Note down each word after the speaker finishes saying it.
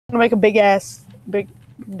gonna make a big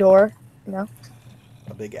door, you know?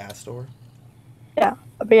 A big ass door? Yeah,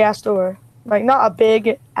 a big ass door. Like, not a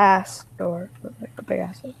big ass door, but like a big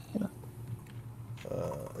ass door, you know?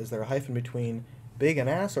 Is there a hyphen between big and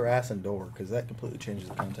ass or ass and door? Because that completely changes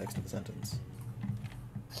the context of the sentence.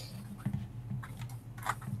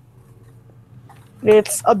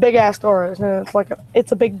 It's a big ass door, isn't it?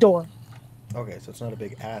 It's a big door. Okay, so it's not a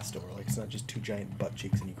big ass door. Like, it's not just two giant butt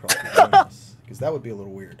cheeks and you cross your anus. Because that would be a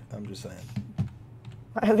little weird. I'm just saying.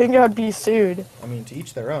 I think I'd be sued. I mean, to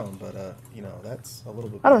each their own, but, you know, that's a little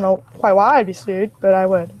bit... I don't know quite why I'd be sued, but I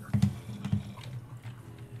would.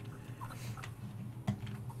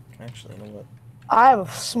 Actually, you know what? I have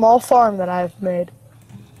a small farm that I've made.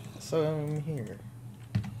 So, I'm here.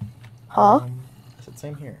 Huh? I said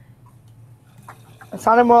same here. It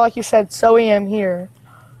sounded more like you said, so I am here.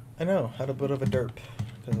 I know, had a bit of a derp.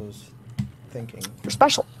 Because I was thinking. You're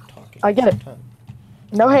special. Talking. I get it.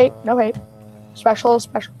 No hate, no hate. Special,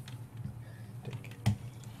 special. Dick.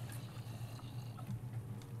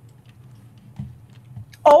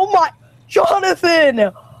 Oh my...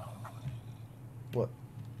 Jonathan! What?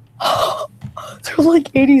 There's like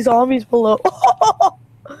 80 zombies below.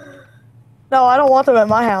 No, I don't want them at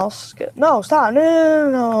my house. No, stop.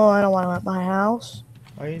 No, I don't want them at my house.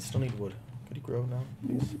 I still need wood. Could you grow now,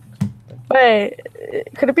 please? Wait,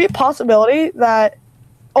 could it be a possibility that...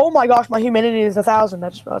 Oh my gosh, my humidity is 1,000. I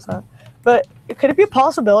just realized that. But could it be a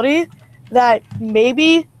possibility that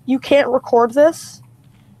maybe you can't record this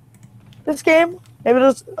game? Maybe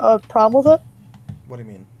there's a problem with it? What do you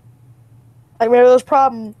mean? Like maybe there's a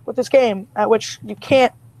problem with this game at which you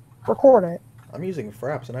can't record it. I'm using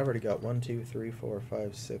Fraps, and I've already got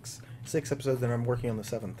 6 episodes, and I'm working on the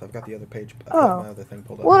 7th. I've got the other page, my other thing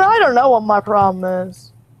pulled up. Well, I don't know what my problem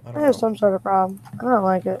is. I have some sort of problem. I don't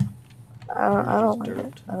like it. I don't like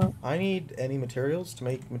dirt. it. I need any materials to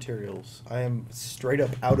make materials. I am straight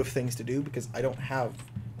up out of things to do because I don't have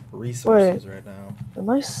resources right now. Am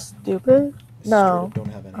I stupid? No. Don't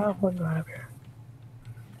have any. I don't want to go out here.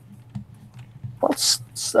 Let's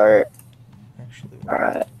start. Actually,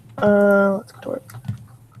 alright. Let's go to work.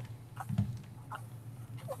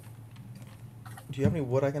 Do you have any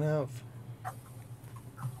wood I can have?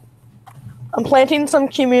 I'm planting some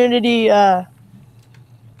community,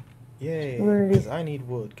 Yay, because I need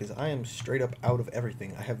wood, because I am straight up out of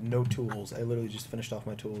everything. I have no tools. I literally just finished off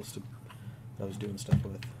my tools that I was doing stuff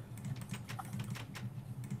with.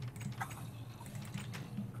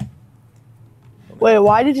 Wait,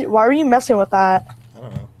 why were you messing with that? I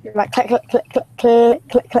don't know. You're like click, click, click, click, click,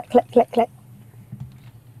 click, click, click, click, click.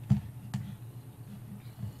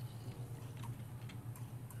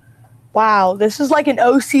 Wow, this is like an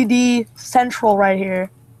OCD central right here.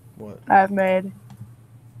 What? I've made.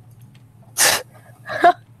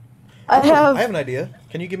 I have an idea.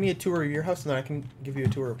 Can you give me a tour of your house and then I can give you a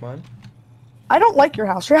tour of mine? I don't like your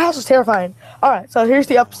house. Your house is terrifying. Alright, so here's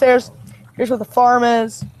the upstairs. Here's where the farm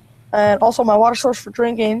is. And also my water source for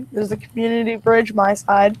drinking. This is the community bridge, my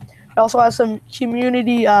side. It also has some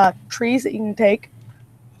community trees that you can take.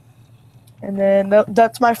 And then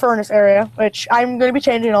that's my furnace area, which I'm going to be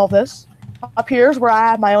changing all this. Up here is where I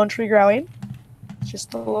have my own tree growing. It's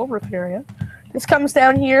just a little roof area. This comes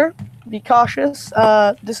down here. Be cautious.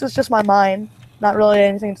 This is just my mine. Not really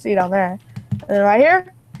anything to see down there. And then right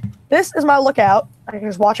here, this is my lookout. I can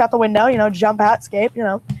just watch out the window, you know, jump out, escape, you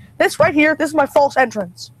know. This right here, this is my false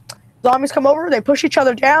entrance. Zombies come over, they push each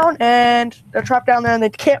other down, and they're trapped down there, and they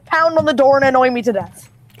can't pound on the door and annoy me to death.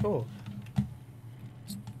 Cool.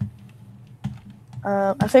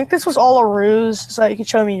 I think this was all a ruse, so you could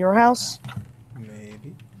show me your house.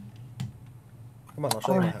 Maybe. Come on, I'll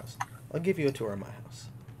show you my house. I'll give you a tour of my house.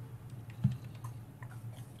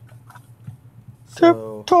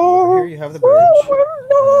 So, over here you have the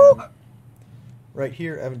bridge. Right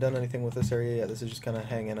here, I haven't done anything with this area yet. This is just kind of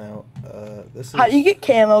hanging out. This is... How do you get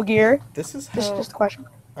camo gear? This is how... This is just a question.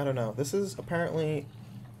 I don't know. This is apparently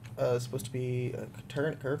supposed to be a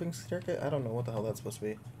curving staircase. I don't know what the hell that's supposed to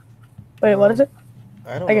be. Wait, what is it?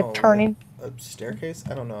 I don't like know. A turning? A staircase?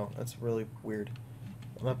 I don't know. That's really weird.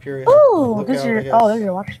 And up here, oh, there's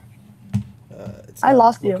your watch. I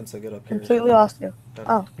lost you. So good up here. Completely lost you.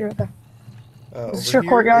 Oh, you're right there. Is this your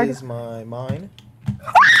courtyard? Is my mine.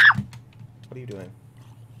 What are you doing?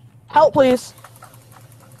 Help, please.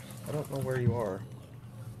 I don't know where you are.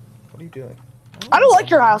 What are you doing? I don't like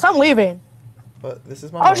your house. I'm leaving. But this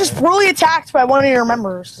is my I was just brutally attacked by one of your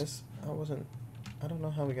members. I don't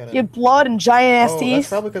know how we got it. You have blood and giant ass teeth. That's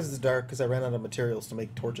probably because it's dark, because I ran out of materials to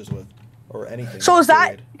make torches with. Or anything. So is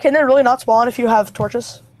that... Can they really not spawn if you have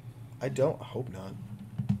torches? I hope not.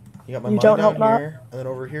 You got my mine down here, and then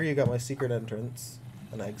over here you got my secret entrance.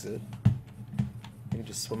 an exit. You can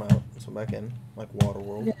just swim out and swim back in, like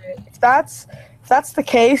Waterworld. If that's the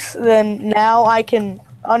case, then now I can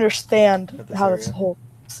understand At this how area. this whole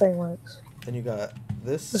thing works. Then you got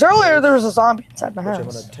this. Because earlier place, there was a zombie inside my which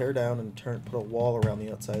house. I'm gonna tear down and put a wall around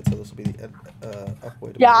the outside, so this will be the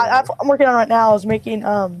upway to Yeah, my that's wall. what I'm working on right now. Is making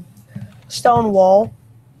stone wall,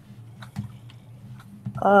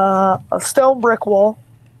 a stone brick wall,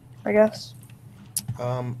 I guess.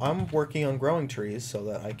 I'm working on growing trees so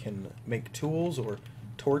that I can make tools or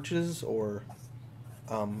torches or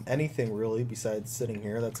anything really besides sitting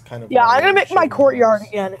here. That's kind of Yeah, why I'm gonna make my showing courtyard house.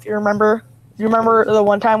 again. If you remember, you remember the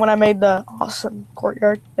one time when I made the awesome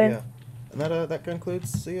courtyard thing? Yeah, and that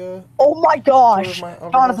concludes the Oh my tour of gosh,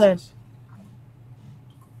 our Jonathan! houses.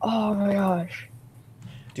 Oh my gosh!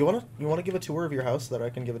 Do you wanna give a tour of your house so that I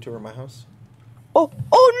can give a tour of my house? Oh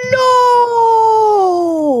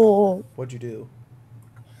no! What'd you do?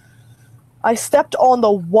 I stepped on the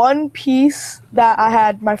one piece that I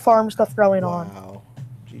had my farm stuff growing on. Wow,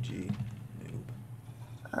 GG,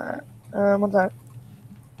 noob. What's that?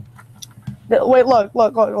 Wait, look.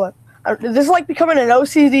 This is like becoming an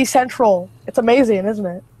OCD central. It's amazing, isn't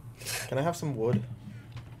it? Can I have some wood?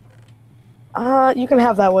 You can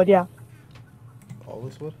have that wood, yeah. All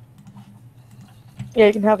this wood? Yeah,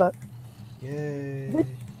 you can have that. Yay!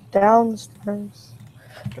 Downstairs.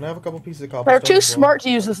 Can I have a couple pieces of cobblestone? They're too as well? smart to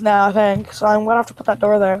use this now, I think, so I'm gonna have to put that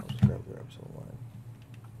door there. I'll just grab some line.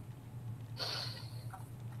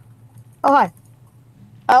 Oh, hi.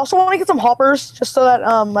 I also want to get some hoppers, just so that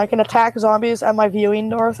I can attack zombies at my viewing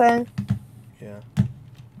door thing. Yeah.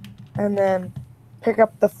 And then pick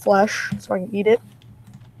up the flesh so I can eat it.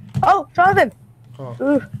 Oh, Jonathan! Huh.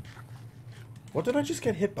 Ooh, What did I just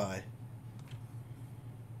get hit by?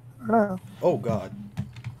 I don't know. Oh god.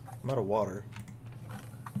 I'm out of water.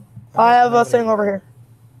 I have a don't thing any over water.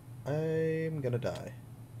 here. I'm gonna die.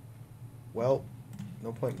 Well,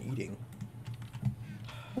 no point in eating.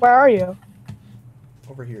 Where are you?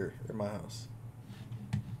 Over here, in my house.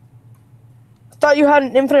 I thought you had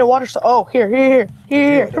an infinite water source. Oh, here. I Come don't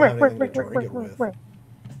here. have Come anything to here. drink it with.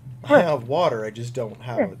 I have water, I just don't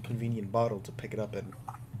have a convenient bottle to pick it up in.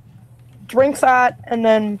 Drink that, and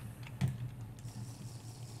then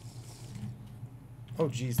Oh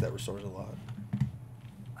geez, that restores a lot.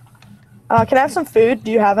 can I have some food?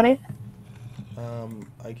 Do you have any?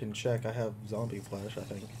 I can check. I have zombie flesh, I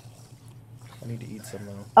think. I need to eat some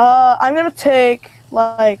though. I'm gonna take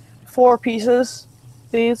like 4 pieces.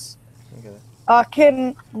 These.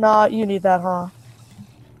 Okay. Nah, you need that, huh?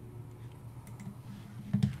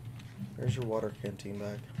 There's your water canteen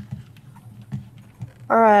bag.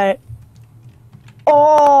 All right.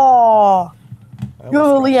 Oh, I you have a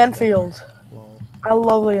almost Lee dropped it. Enfield. Lol. I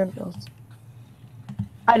love Lee Enfields.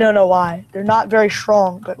 I don't know why. They're not very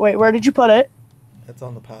strong. But wait, where did you put it? It's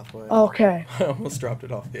on the pathway. Okay. I almost dropped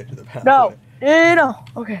it off the edge of the pathway. No. No.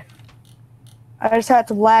 Okay. I just had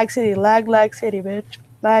some lag city, lag city, bitch.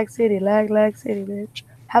 Lag city, lag city, bitch.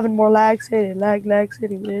 Having more lag city, lag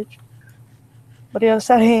city, bitch. Video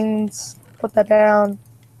settings. Put that down.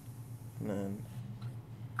 And then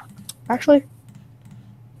Actually,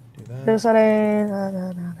 do video that.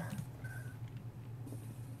 settings.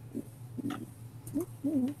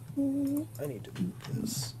 I need to do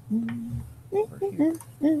this. Over here.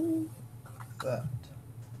 That.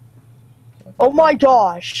 Oh my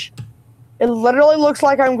gosh. It literally looks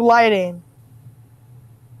like I'm gliding.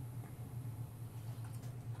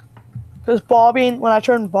 Because bobbing, when I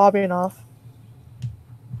turn bobbing off.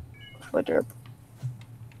 There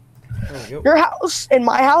we go. Your house and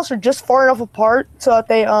my house are just far enough apart so that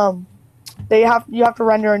you have to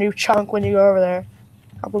render a new chunk when you go over there.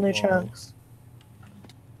 A couple new Whoa. chunks.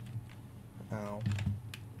 Ow.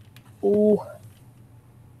 Ooh.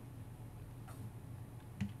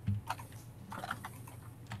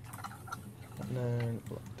 And then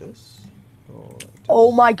like this. Go like this.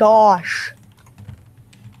 Oh my gosh.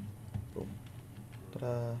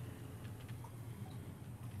 Ta-da.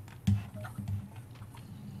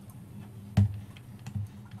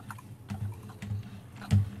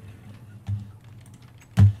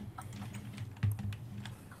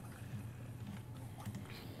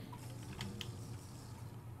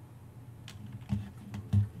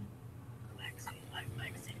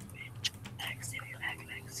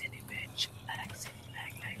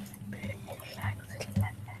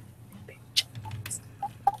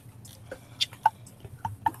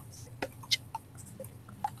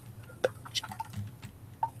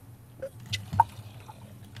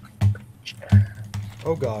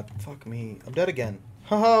 Oh god, fuck me. I'm dead again.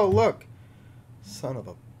 Haha, look! Son of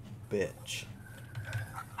a bitch.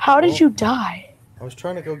 How did Well- you die? I was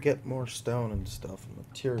trying to go get more stone and stuff, and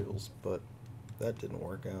materials, but that didn't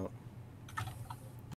work out.